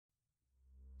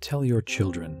Tell your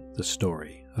children the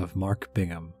story of Mark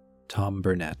Bingham, Tom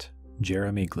Burnett,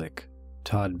 Jeremy Glick,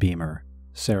 Todd Beamer,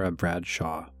 Sarah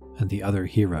Bradshaw, and the other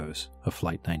heroes of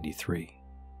Flight 93.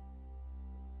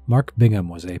 Mark Bingham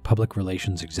was a public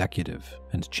relations executive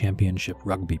and championship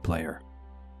rugby player.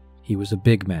 He was a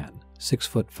big man,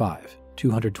 6'5",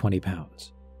 220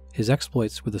 pounds. His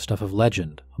exploits were the stuff of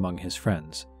legend among his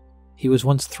friends. He was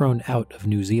once thrown out of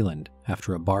New Zealand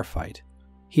after a bar fight.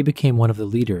 He became one of the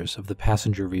leaders of the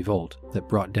passenger revolt that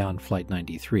brought down Flight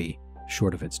 93,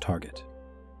 short of its target.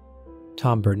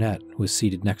 Tom Burnett was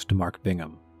seated next to Mark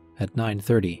Bingham. At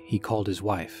 9:30, he called his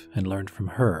wife and learned from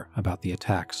her about the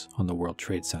attacks on the World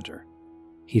Trade Center.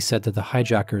 He said that the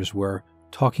hijackers were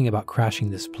talking about crashing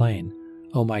this plane.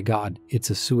 Oh my God,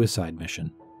 it's a suicide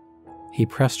mission. He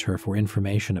pressed her for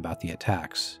information about the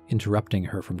attacks, interrupting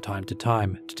her from time to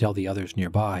time to tell the others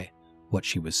nearby what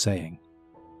she was saying.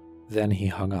 Then he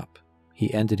hung up.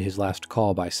 He ended his last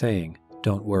call by saying,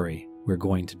 "Don't worry, we're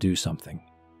going to do something."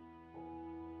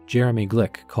 Jeremy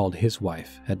Glick called his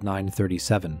wife at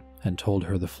 9:37 and told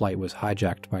her the flight was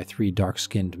hijacked by 3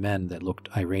 dark-skinned men that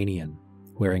looked Iranian,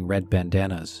 wearing red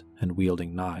bandanas and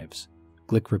wielding knives.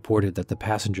 Glick reported that the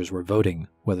passengers were voting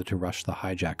whether to rush the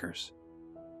hijackers.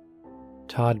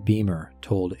 Todd Beamer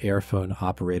told airphone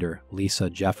operator Lisa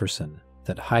Jefferson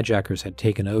that hijackers had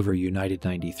taken over United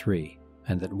 93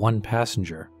 and that 1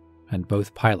 passenger and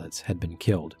both pilots had been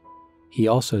killed. He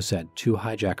also said 2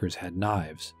 hijackers had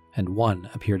knives and 1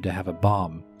 appeared to have a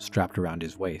bomb strapped around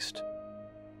his waist.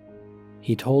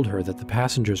 He told her that the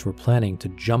passengers were planning to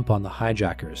jump on the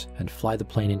hijackers and fly the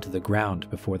plane into the ground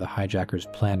before the hijackers'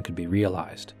 plan could be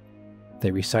realized.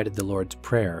 They recited the Lord's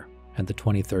Prayer and the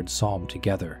 23rd Psalm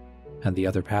together, and the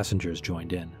other passengers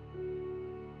joined in.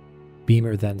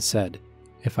 Beamer then said,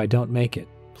 "If I don't make it,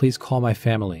 please call my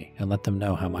family and let them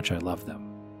know how much I love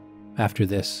them." After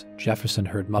this, Jefferson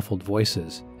heard muffled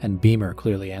voices and Beamer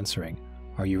clearly answering,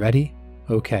 "Are you ready?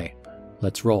 Okay,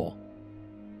 let's roll."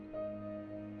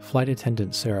 Flight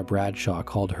attendant Sarah Bradshaw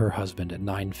called her husband at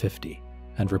 9:50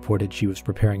 and reported she was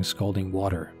preparing scalding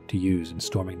water to use in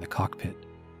storming the cockpit.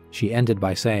 She ended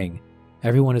by saying,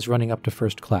 "Everyone is running up to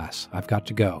first class. I've got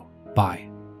to go. Bye."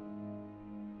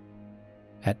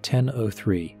 At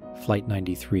 10:03, Flight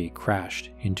 93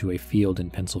 crashed into a field in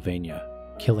Pennsylvania,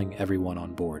 killing everyone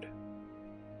on board.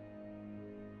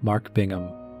 Mark Bingham,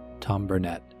 Tom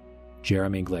Burnett,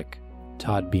 Jeremy Glick,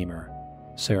 Todd Beamer,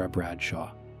 Sarah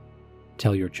Bradshaw.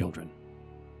 Tell your children.